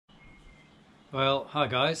Well, hi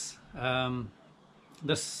guys.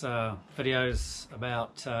 This video is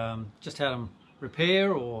about just how to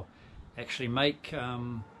repair or actually make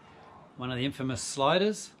one of the infamous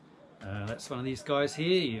sliders. That's one of these guys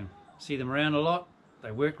here. You see them around a lot.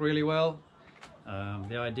 They work really well.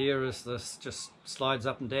 The idea is this just slides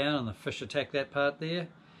up and down and the fish attack that part there.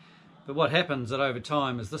 But what happens that over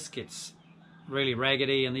time is this gets really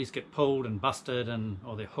raggedy and these get pulled and busted,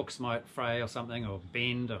 or their hooks might fray or something, or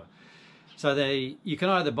bend, so you can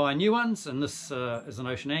either buy new ones, and this is an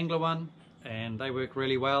Ocean Angler one, and they work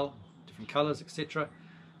really well, different colours, etc.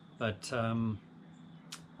 But and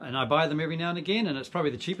I buy them every now and again, and it's probably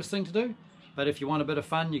the cheapest thing to do. But if you want a bit of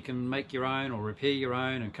fun, you can make your own or repair your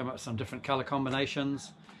own and come up with some different colour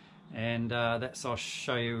combinations. And I'll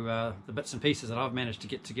show you the bits and pieces that I've managed to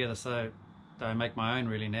get together, so I make my own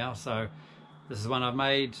really now. So this is one I've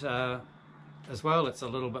made as well. It's a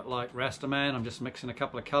little bit like Rastaman. I'm just mixing a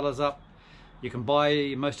couple of colours up. You can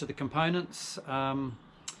buy most of the components. Rod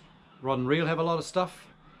and Reel have a lot of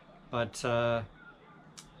stuff, but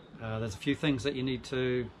there's a few things that you need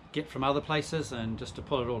to get from other places, and just to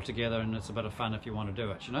pull it all together, and it's a bit of fun if you want to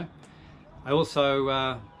do it, you know. I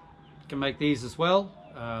also can make these as well.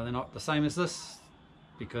 They're not the same as this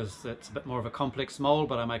because it's a bit more of a complex mold,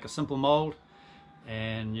 but I make a simple mold,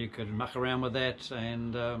 and you could muck around with that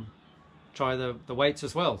and try the weights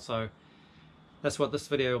as well. So that's what this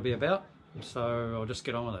video will be about. So I'll just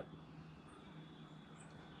get on with it.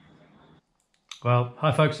 Well,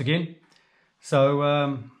 hi folks again.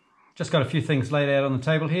 So just got a few things laid out on the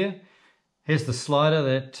table here. Here's the slider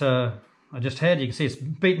that I just had. You can see it's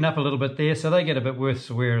beaten up a little bit there, so they get a bit worse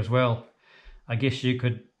to wear as well. I guess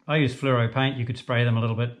I use fluoro paint. You could spray them a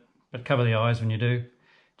little bit, but cover the eyes when you do,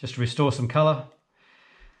 just to restore some colour.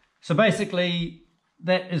 So basically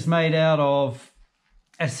that is made out of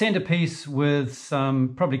a centerpiece with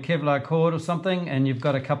some probably Kevlar cord or something, and you've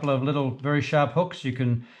got a couple of little very sharp hooks. You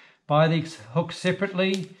can buy these hooks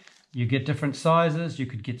separately. You get different sizes. You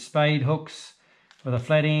could get spade hooks with a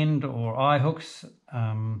flat end or eye hooks.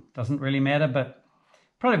 Doesn't really matter, but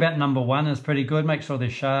probably about number 1 is pretty good. Make sure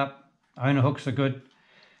they're sharp. Owner hooks are good.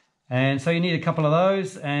 And so you need a couple of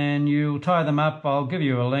those, and you'll tie them up. I'll give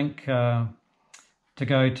you a link to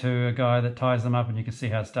go to a guy that ties them up, and you can see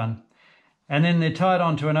how it's done. And then they're tied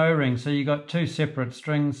onto an O-ring, so you've got 2 separate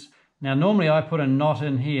strings. Now normally I put a knot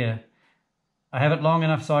in here. I have it long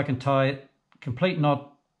enough so I can tie a complete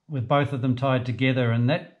knot with both of them tied together, and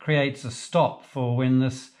that creates a stop for when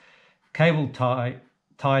this cable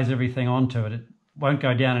ties everything onto it. It won't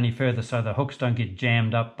go down any further, so the hooks don't get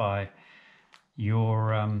jammed up by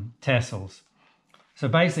your tassels. So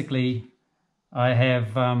basically I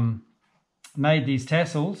have made these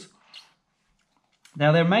tassels.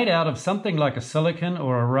 Now they're made out of something like a silicone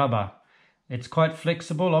or a rubber. It's quite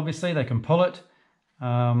flexible, obviously, they can pull it.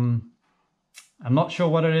 I'm not sure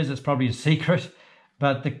what it is, it's probably a secret,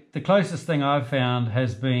 but the closest thing I've found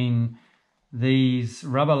has been these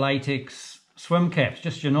rubber latex swim caps,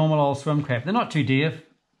 just your normal old swim cap. They're not too dear,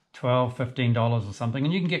 $12, $15 or something,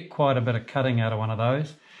 and you can get quite a bit of cutting out of one of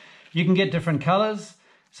those. You can get different colors,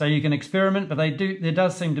 so you can experiment, but there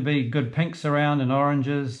does seem to be good pinks around and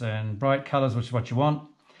oranges and bright colors, which is what you want.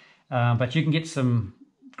 But you can get some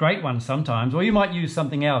great ones sometimes, or you might use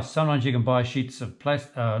something else. Sometimes you can buy sheets of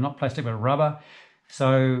not plastic, but rubber.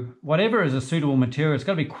 So whatever is a suitable material, it's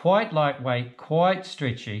got to be quite lightweight, quite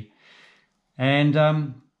stretchy. And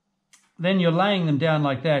then you're laying them down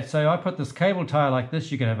like that. So I put this cable tie like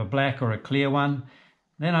this. You could have a black or a clear one.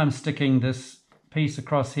 Then I'm sticking this piece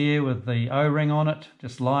across here with the O-ring on it,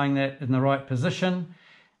 just lying that in the right position.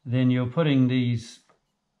 Then you're putting these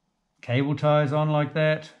cable ties on like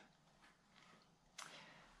that,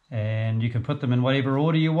 and you can put them in whatever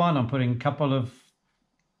order you want. I'm putting a couple of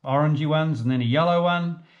orangey ones and then a yellow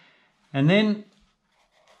one, and then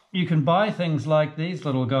you can buy things like these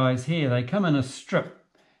little guys here. They come in a strip,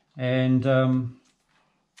 and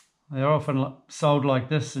they're often sold like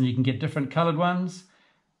this, and you can get different colored ones.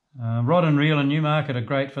 Rod and Reel and Newmarket are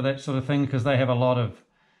great for that sort of thing because they have a lot of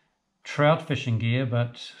trout fishing gear,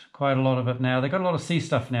 but quite a lot of it now. They've got a lot of sea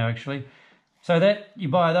stuff now, actually. So that you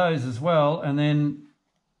buy those as well, and then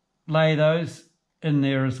lay those in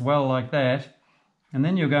there as well like that. And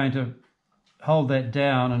then you're going to hold that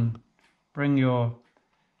down and bring your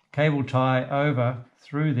cable tie over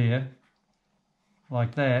through there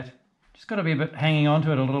like that. Just got to be a bit hanging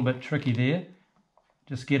onto it, a little bit tricky there.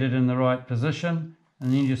 Just get it in the right position.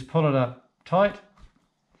 And then you just pull it up tight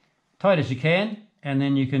as you can, and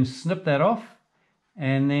then you can snip that off,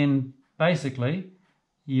 and then basically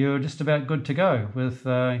you're just about good to go with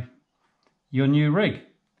your new rig.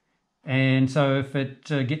 And so if it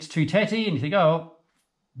gets too tatty and you think, oh,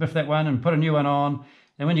 biff that one and put a new one on,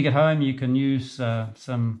 then when you get home you can use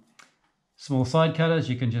some small side cutters.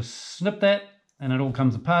 You can just snip that and it all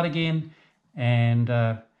comes apart again, and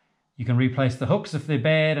you can replace the hooks if they're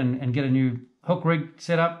bad and get a new hook rig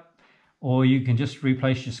set up, or you can just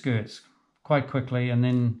replace your skirts quite quickly and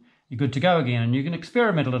then you're good to go again. And you can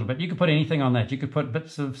experiment a little bit. You can put anything on that. You could put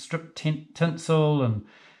bits of strip tinsel and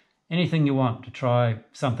anything you want to try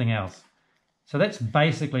something else. So that's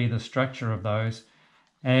basically the structure of those.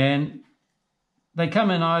 And they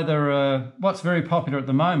come in either, what's very popular at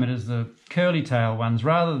the moment is the curly tail ones.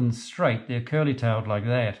 Rather than straight, they're curly tailed like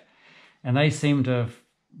that. And they seem to,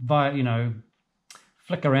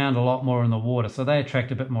 flick around a lot more in the water. So they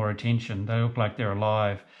attract a bit more attention. They look like they're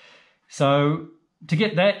alive. So to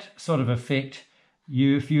get that sort of effect,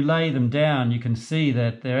 if you lay them down, you can see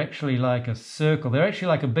that they're actually like a circle. They're actually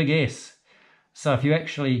like a big S. So if you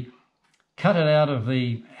actually cut it out of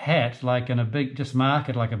the hat, like in a big, just mark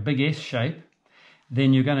it like a big S shape,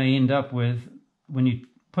 then you're going to end up with, when you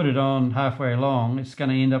put it on halfway along, it's going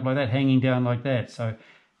to end up like that, hanging down like that. So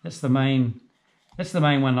that's the main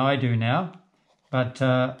one I do now. But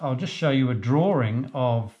I'll just show you a drawing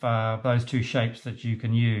of those two shapes that you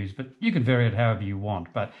can use. But you can vary it however you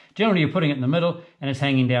want. But generally you're putting it in the middle and it's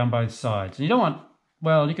hanging down both sides. And you don't want,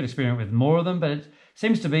 well, you could experiment with more of them, but it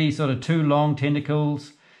seems to be sort of two long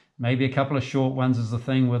tentacles, maybe a couple of short ones is the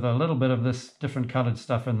thing, with a little bit of this different coloured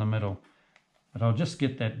stuff in the middle. But I'll just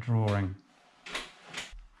get that drawing.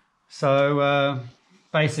 So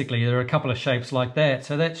basically there are a couple of shapes like that.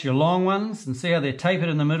 So that's your long ones, and see how they're tapered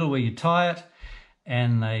in the middle where you tie it,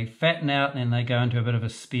 and they fatten out and then they go into a bit of a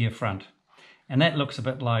spear front. And that looks a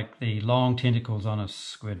bit like the long tentacles on a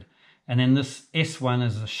squid. And then this S one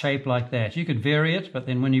is a shape like that. You could vary it, but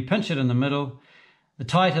then when you pinch it in the middle, the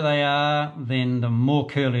tighter they are, then the more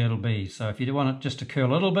curly it'll be. So if you want it just to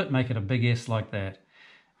curl a little bit, make it a big S like that.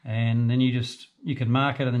 And then you can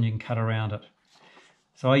mark it and then you can cut around it.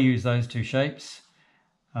 So I use those two shapes.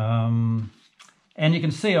 And you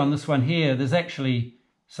can see on this one here, there's actually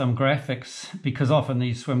some graphics, because often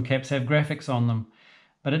these swim caps have graphics on them,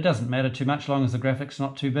 but it doesn't matter too much, long as the graphic's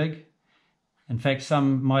not too big. In fact,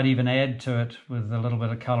 some might even add to it with a little bit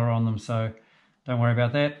of color on them, so don't worry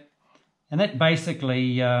about that. And that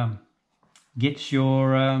basically gets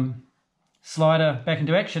your slider back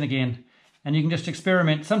into action again. And you can just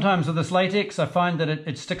experiment. Sometimes with this latex, I find that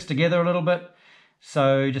it sticks together a little bit.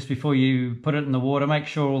 So just before you put it in the water, make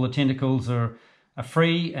sure all the tentacles are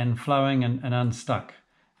free and flowing and unstuck.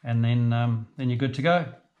 And then you're good to go.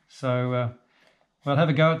 So we'll have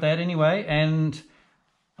a go at that anyway. And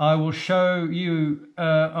I will show you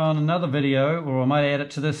on another video, or I might add it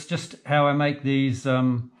to this, just how I make these,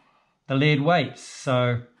 the lead weights.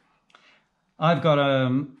 So I've got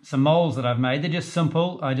some molds that I've made. They're just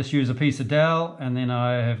simple. I just use a piece of dowel, and then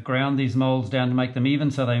I have ground these molds down to make them even,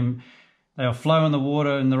 so they'll flow in the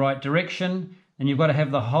water in the right direction. And you've got to have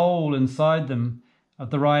the hole inside them at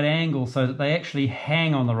the right angle so that they actually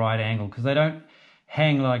hang on the right angle, because they don't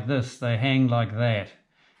hang like this, they hang like that.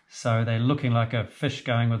 So they're looking like a fish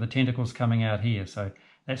going with the tentacles coming out here. So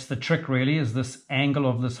that's the trick really, is this angle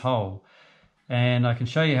of this hole. And I can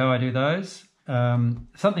show you how I do those.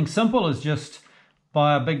 Something simple is just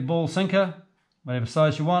buy a big ball sinker, whatever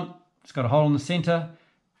size you want. It's got a hole in the center,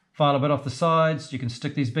 file a bit off the sides. You can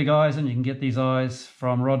stick these big eyes in. You can get these eyes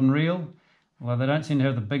from Rod and Reel, although they don't seem to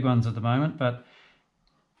have the big ones at the moment.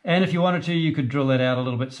 And if you wanted to, you could drill that out a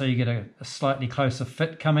little bit so you get a slightly closer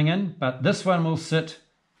fit coming in. But this one will sit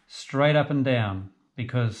straight up and down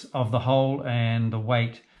because of the hole and the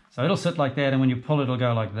weight. So it'll sit like that, and when you pull it, it'll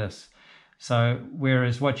go like this. So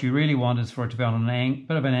whereas what you really want is for it to be on a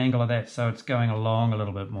bit of an angle like that, so it's going along a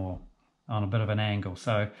little bit more on a bit of an angle.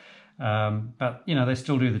 So, but you know, they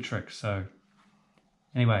still do the trick. So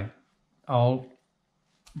anyway, I'll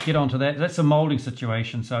get onto that. That's a molding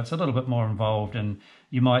situation, so it's a little bit more involved, and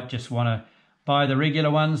you might just want to buy the regular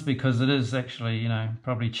ones because it is actually, you know,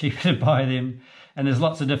 probably cheaper to buy them, and there's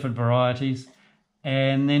lots of different varieties.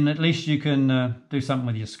 And then at least you can do something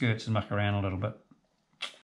with your skirts and muck around a little bit.